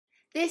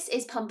This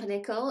is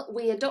Pumpernickel.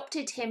 We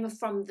adopted him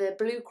from the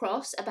Blue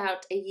Cross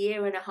about a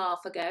year and a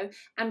half ago,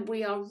 and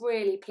we are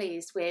really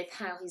pleased with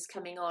how he's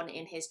coming on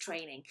in his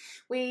training.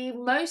 We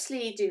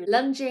mostly do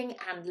lunging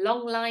and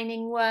long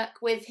lining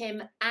work with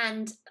him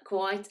and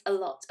quite a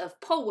lot of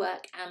pole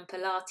work and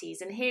Pilates,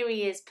 and here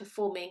he is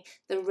performing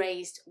the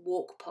raised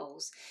walk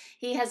poles.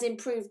 He has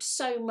improved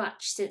so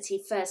much since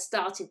he first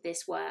started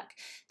this work.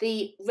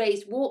 The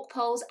raised walk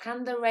poles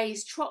and the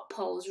raised trot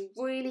poles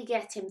really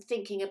get him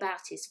thinking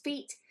about his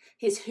feet.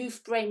 His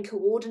hoof-brain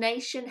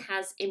coordination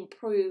has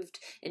improved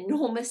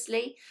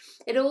enormously.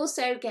 It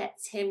also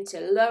gets him to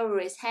lower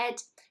his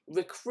head,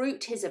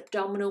 recruit his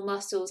abdominal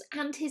muscles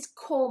and his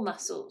core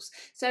muscles.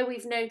 So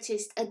we've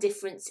noticed a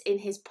difference in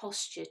his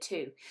posture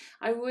too.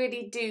 I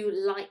really do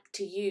like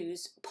to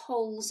use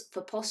poles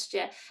for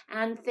posture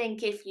and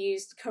think if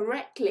used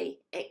correctly,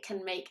 it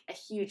can make a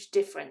huge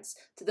difference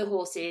to the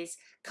horse's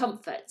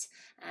comfort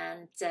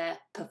and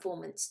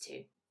performance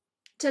too.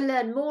 To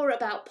learn more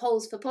about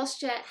poles for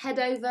posture, head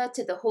over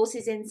to the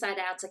Horses Inside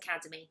Out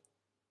Academy.